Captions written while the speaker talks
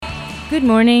Good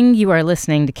morning. You are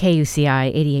listening to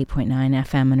KUCI 88.9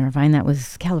 FM in Irvine. That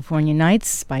was California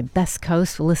Nights by Best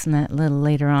Coast. We'll listen to that a little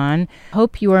later on.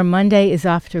 Hope your Monday is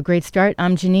off to a great start.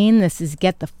 I'm Janine. This is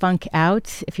Get the Funk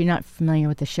Out. If you're not familiar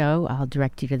with the show, I'll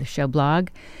direct you to the show blog,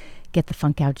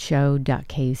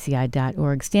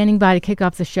 getthefunkoutshow.kuci.org. Standing by to kick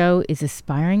off the show is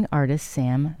aspiring artist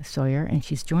Sam Sawyer, and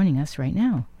she's joining us right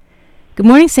now. Good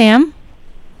morning, Sam.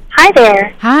 Hi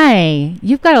there. Hi.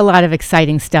 You've got a lot of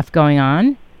exciting stuff going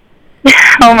on.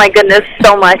 Oh my goodness,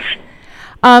 so much.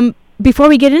 Before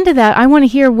we get into that, I want to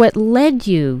hear what led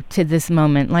you to this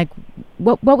moment. Like,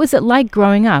 what was it like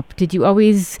growing up? Did you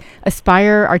always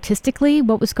aspire artistically?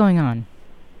 What was going on?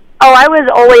 Oh, I was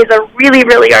always a really,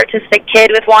 really artistic kid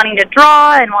with wanting to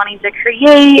draw and wanting to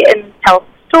create and tell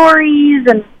stories.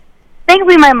 And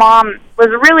thankfully, my mom was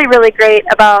really, really great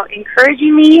about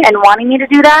encouraging me and wanting me to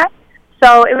do that.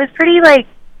 So it was pretty,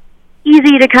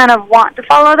 easy to kind of want to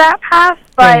follow that path,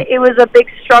 but Right. It was a big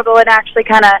struggle in actually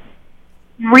kind of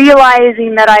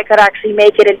realizing that I could actually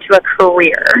make it into a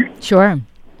career. Sure.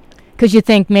 Because you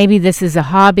think maybe this is a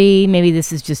hobby, maybe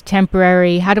this is just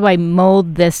temporary. How do I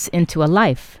mold this into a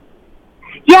life?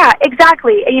 Yeah,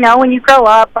 exactly. You know, when you grow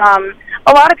up, a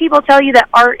lot of people tell you that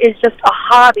art is just a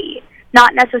hobby,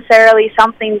 not necessarily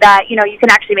something that, you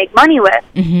can actually make money with.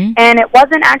 Mm-hmm. And it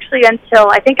wasn't actually until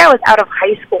I think I was out of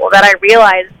high school that I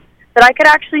realized that I could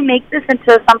actually make this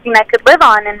into something I could live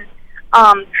on and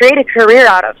create a career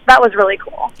out of. So that was really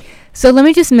cool. So let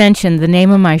me just mention the name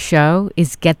of my show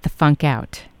is Get the Funk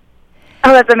Out.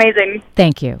 Oh, that's amazing.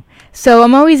 Thank you. So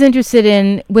I'm always interested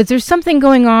in, was there something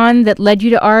going on that led you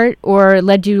to art or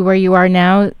led you to where you are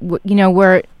now,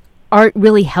 where art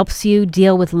really helps you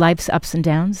deal with life's ups and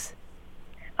downs?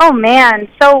 Oh, man.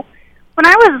 So when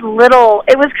I was little,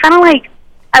 it was kind of like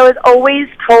I was always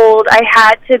told I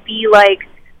had to be like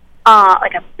a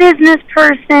business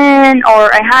person,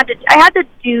 or I had to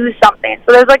do something.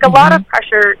 So there's a lot of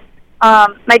pressure.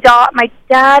 My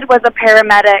dad was a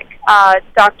paramedic,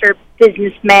 doctor,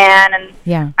 businessman, and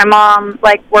my mom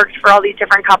worked for all these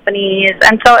different companies,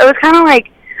 and so it was kind of like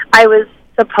I was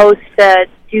supposed to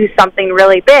do something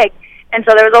really big, and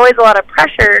so there was always a lot of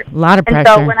pressure. And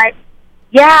so when I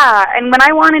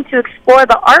wanted to explore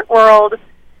the art world,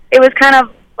 it was kind of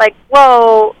like,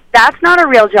 whoa, that's not a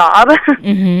real job.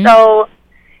 Mm-hmm. So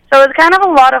it was kind of a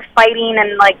lot of fighting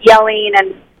and yelling,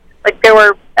 and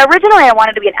originally I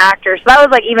wanted to be an actor, so that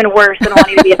was even worse than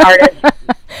wanting to be an artist.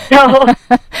 So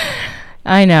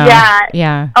I know.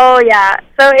 Yeah. Oh yeah.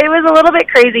 So it was a little bit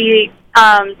crazy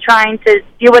trying to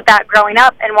deal with that growing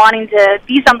up and wanting to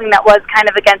be something that was kind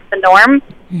of against the norm.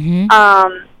 Mm-hmm.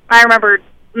 I remember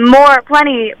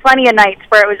plenty of nights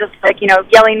where it was just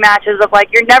yelling matches of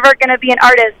you're never going to be an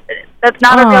artist. That's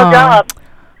not a real job.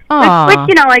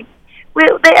 Which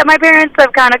my parents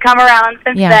have kind of come around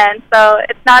since then, so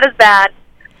it's not as bad.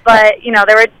 But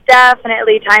there were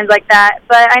definitely times like that.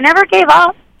 But I never gave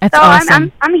up. That's so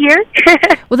awesome. I'm here.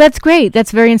 Well, that's great.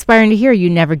 That's very inspiring to hear. You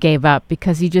never gave up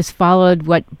because you just followed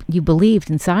what you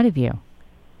believed inside of you.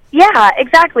 Yeah,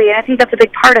 exactly. And I think that's a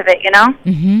big part of it.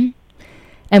 Mm-hmm.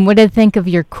 And what did they think of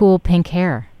your cool pink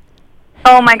hair?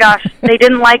 Oh my gosh, they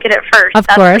didn't like it at first. Of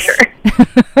that's course. For sure.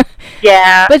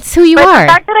 Yeah. But it's who you are. The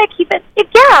fact that I keep it,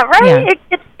 yeah, right?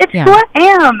 Yeah. It's who I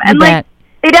am. And they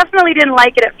definitely didn't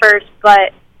like it at first,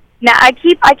 but now I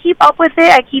keep up with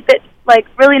it. I keep it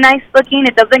really nice looking.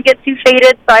 It doesn't get too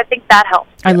faded, so I think that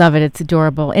helps. I love it. It's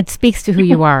adorable. It speaks to who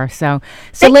you are. So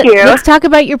Thank you. Let's talk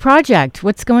about your project.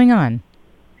 What's going on?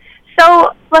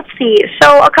 So let's see.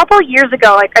 So a couple of years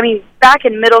ago, back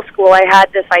in middle school, I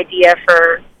had this idea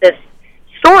for this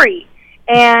story,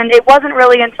 and it wasn't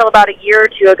really until about a year or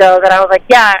two ago that I was like,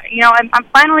 I'm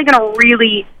finally going to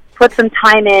really put some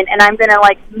time in, and I'm going to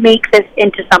make this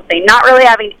into something, not really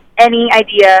having any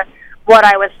idea what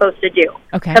I was supposed to do.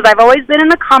 Okay. Because I've always been in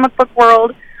the comic book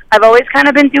world. I've always kind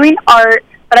of been doing art,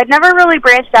 but I've never really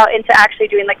branched out into actually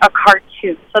doing a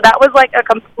cartoon. So that was a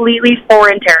completely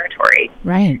foreign territory.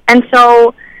 Right. And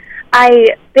so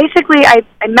I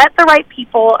met the right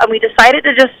people, and we decided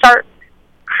to just start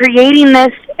creating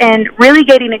this and really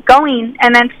getting it going.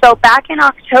 And then so back in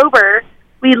October,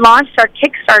 we launched our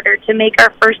Kickstarter to make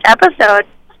our first episode,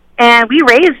 and we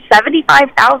raised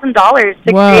 $75,000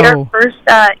 to create our first,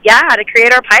 to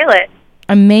create our pilot.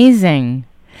 Amazing.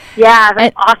 Yeah,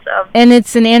 that's awesome. And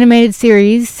it's an animated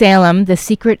series, Salem, The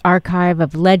Secret Archive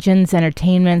of Legends,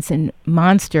 Entertainments, and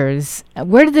Monsters.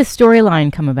 Where did this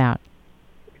storyline come about?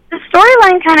 The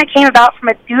storyline kind of came about from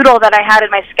a doodle that I had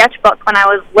in my sketchbook when I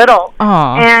was little.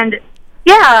 Aww. And,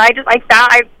 yeah, I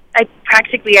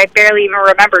barely even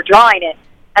remember drawing it.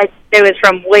 it was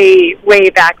from way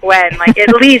back when, like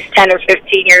at least 10 or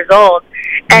 15 years old.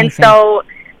 And Amazing. so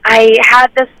I had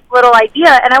this little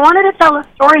idea, and I wanted to tell a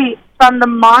story from the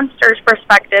monster's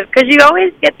perspective, because you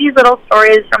always get these little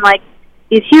stories from like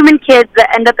these human kids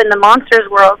that end up in the monster's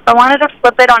world. So I wanted to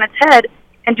flip it on its head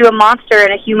and do a monster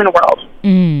in a human world.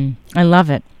 I love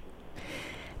it.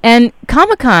 And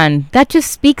Comic-Con, that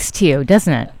just speaks to you,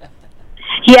 doesn't it?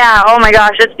 Yeah, oh my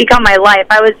gosh, it's become my life.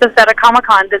 I was just at a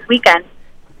Comic-Con this weekend.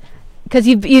 Because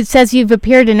it says you've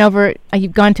appeared in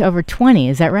you've gone to over 20,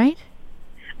 is that right?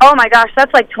 Oh my gosh,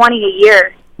 that's like 20 a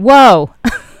year. Whoa.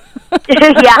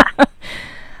 Yeah.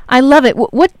 I love it.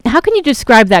 How can you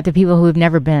describe that to people who have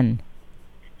never been?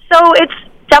 So it's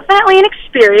definitely an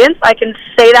experience. I can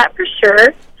say that for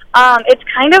sure. It's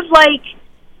kind of like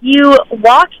you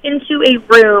walk into a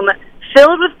room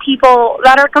filled with people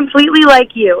that are completely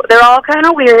like you. They're all kind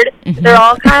of weird. Mm-hmm. They're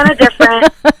all kind of different.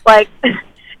 Like,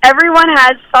 everyone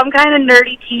has some kind of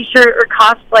nerdy T-shirt or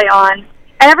cosplay on,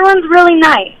 and everyone's really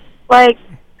nice. Like,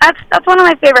 that's one of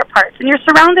my favorite parts. And you're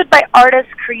surrounded by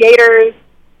artists, creators,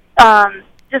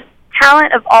 just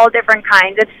talent of all different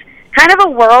kinds. It's kind of a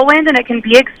whirlwind, and it can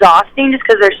be exhausting just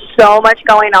because there's so much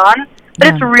going on, but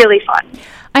it's really fun.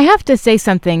 I have to say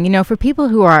something, for people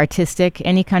who are artistic,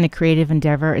 any kind of creative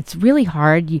endeavor, it's really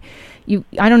hard.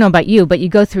 I don't know about you, but you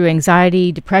go through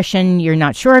anxiety, depression, you're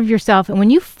not sure of yourself. And when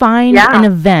you find an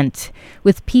event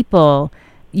with people,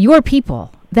 your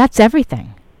people, that's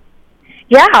everything.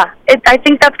 Yeah. I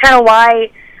think that's kind of why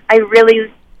I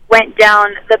really went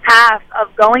down the path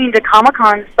of going to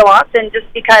Comic-Con so often,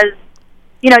 just because,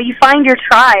 you find your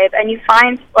tribe and you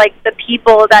find, like, the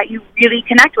people that you really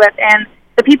connect with, and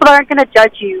the people that aren't going to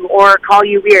judge you or call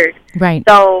you weird. Right.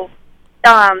 So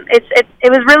it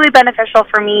was really beneficial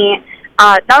for me,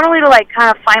 not only to, like,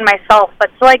 kind of find myself, but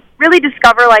to, like, really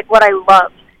discover, like, what I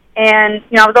love. And,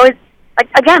 I was always, like,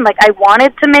 again, like, I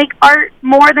wanted to make art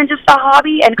more than just a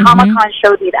hobby, and Comic-Con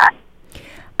showed me that.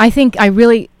 I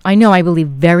believe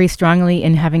very strongly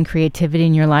in having creativity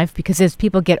in your life, because as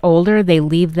people get older, they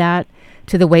leave that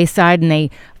to the wayside and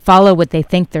they follow what they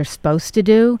think they're supposed to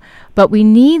do. But we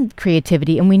need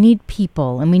creativity, and we need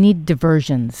people, and we need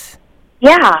diversions.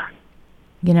 Yeah.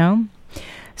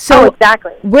 So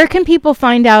exactly. Where can people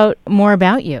find out more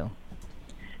about you?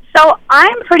 So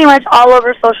I'm pretty much all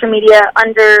over social media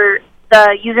under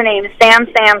the username Sam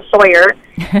Sawyer,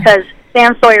 because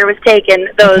Sam Sawyer was taken,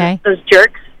 those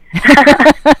jerks.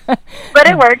 But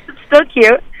it works. It's still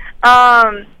cute.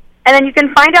 And then you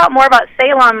can find out more about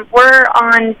Salem. We're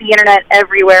on the internet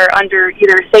everywhere under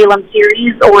either Salem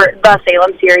Series or The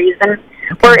Salem Series. And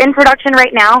we're in production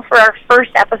right now for our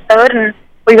first episode, and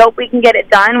we hope we can get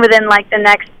it done within, like, the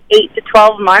next 8 to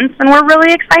 12 months, and we're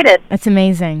really excited. That's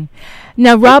amazing.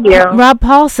 Now, Rob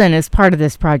Paulsen is part of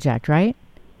this project, right?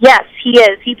 Yes, he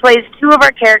is. He plays 2 of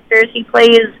our characters. He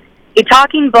plays a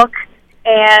talking book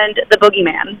and the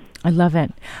boogeyman. I love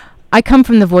it. I come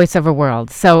from the voiceover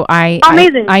world, so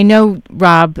Amazing. I know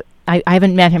Rob. I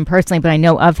haven't met him personally, but I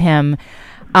know of him.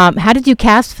 How did you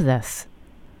cast for this?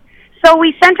 So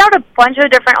we sent out a bunch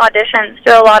of different auditions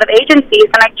to a lot of agencies,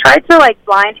 and I tried to, like,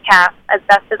 blind cast as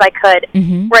best as I could,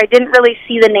 where I didn't really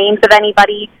see the names of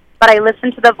anybody, but I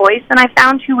listened to the voice, and I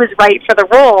found who was right for the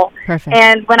role. Perfect.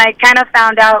 And when I kind of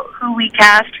found out who we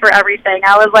cast for everything,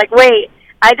 I was like, wait,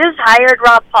 I just hired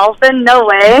Rob Paulsen? No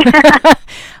way.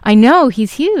 I know.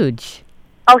 He's huge.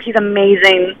 Oh, he's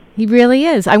amazing. He really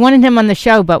is. I wanted him on the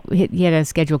show, but he had a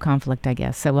schedule conflict, I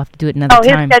guess, so we'll have to do it another time.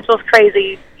 Oh, his schedule's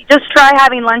crazy. Just try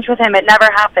having lunch with him. It never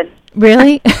happens.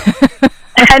 Really?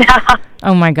 I know.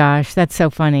 Oh, my gosh. That's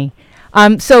so funny.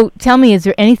 So tell me, is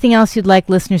there anything else you'd like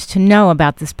listeners to know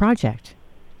about this project?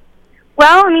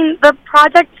 Well, I mean, the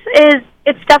project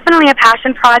it's definitely a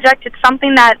passion project. It's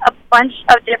something that a bunch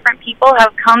of different people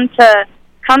have come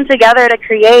together to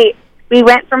create. We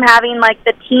went from having, like,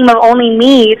 the team of only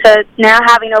me to now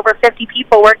having over 50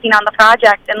 people working on the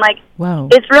project. And, like, Whoa.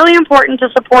 It's really important to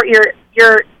support your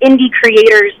indie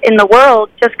creators in the world,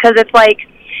 just because it's like,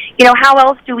 how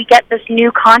else do we get this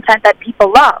new content that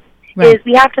people love? Right. Is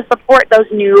we have to support those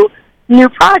new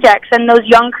projects and those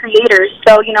young creators.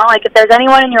 So, like, if there's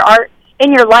anyone in your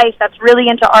life that's really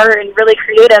into art and really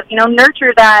creative,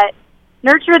 nurture that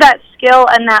skill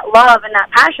and that love and that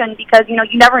passion, because,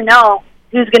 you never know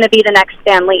who's going to be the next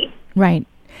Stan Lee. Right.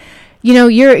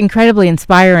 You're incredibly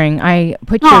inspiring. I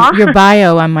put your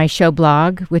bio on my show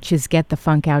blog, which is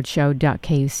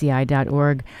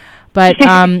getthefunkoutshow.kuci.org. But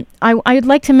I'd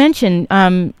like to mention,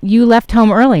 you left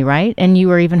home early, right? And you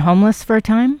were even homeless for a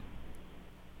time?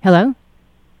 Hello?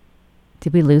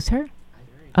 Did we lose her?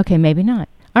 Okay, maybe not.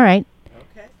 All right.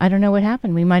 Okay. I don't know what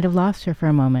happened. We might have lost her for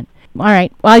a moment. All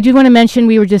right. Well, I do want to mention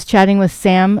we were just chatting with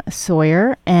Sam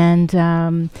Sawyer,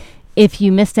 and if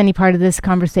you missed any part of this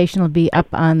conversation, it'll be up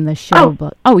on the show.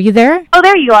 Oh, you there? Oh,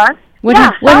 there you are. What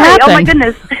sorry. happened? Oh, my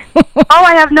goodness. Oh,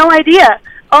 I have no idea.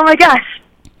 Oh, my gosh.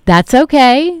 That's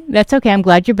okay. I'm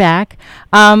glad you're back.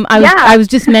 I was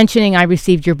just mentioning I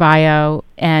received your bio,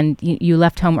 and you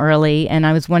left home early, and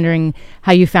I was wondering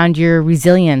how you found your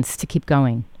resilience to keep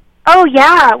going. Oh,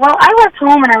 yeah. Well, I left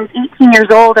home when I was 18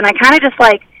 years old, and I kind of just,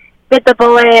 bit the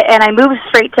bullet, and I moved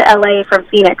straight to L.A. from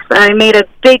Phoenix, and I made a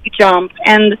big jump,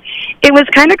 and it was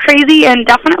kind of crazy and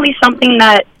definitely something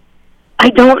that I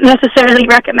don't necessarily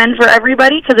recommend for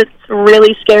everybody because it's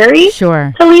really scary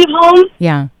to leave home.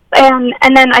 Yeah. And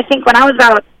then I think when I was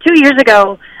about 2 years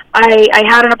ago, I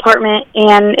had an apartment,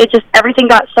 and everything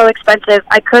got so expensive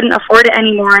I couldn't afford it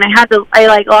anymore, and I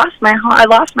lost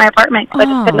my apartment because I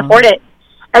just couldn't afford it.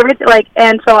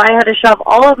 And so I had to shove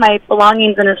all of my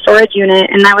belongings in a storage unit,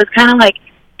 and I was kind of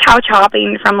couch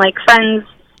hopping from friends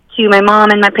to my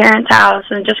mom and my parents' house,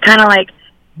 and just kind of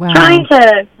trying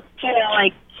to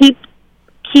keep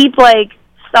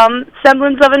some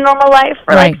semblance of a normal life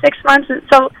for 6 months. And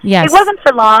so it wasn't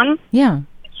for long. Yeah.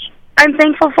 I'm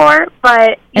thankful for,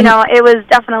 but it was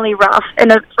definitely rough.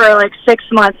 And for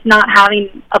 6 months, not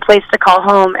having a place to call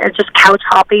home and just couch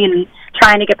hopping and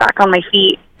trying to get back on my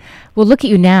feet. Well, look at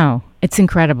you now. It's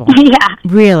incredible. Yeah.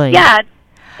 Really. Yeah.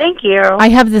 Thank you. I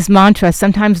have this mantra,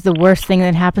 sometimes the worst thing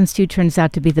that happens to you turns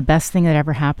out to be the best thing that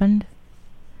ever happened.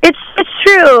 It's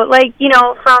true.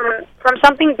 From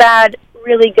something bad,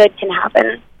 really good can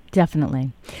happen.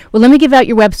 Definitely. Well, let me give out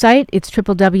your website. It's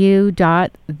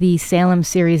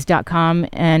www.thesalemseries.com,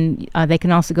 and they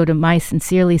can also go to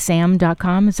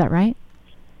mysincerelysam.com. Is that right?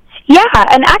 Yeah,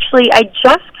 and actually, I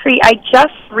just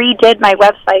redid my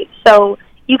website, so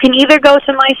you can either go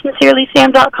to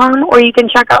mysincerelysam.com or you can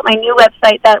check out my new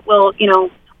website that will,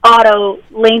 auto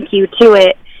link you to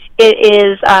it. It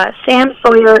is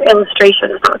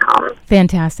samsawyerillustration.com.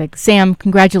 Fantastic. Sam,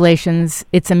 congratulations.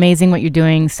 It's amazing what you're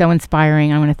doing. So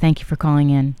inspiring. I want to thank you for calling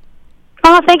in.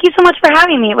 Oh, thank you so much for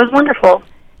having me. It was wonderful.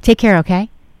 Take care, okay?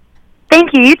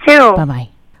 Thank you. You too. Bye-bye.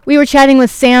 We were chatting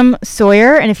with Sam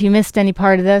Sawyer, and if you missed any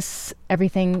part of this,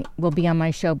 everything will be on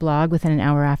my show blog within an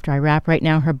hour after I wrap. Right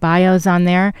now, her bio's on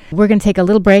there. We're going to take a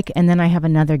little break, and then I have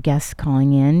another guest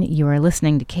calling in. You are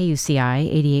listening to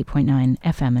KUCI 88.9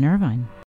 FM in Irvine.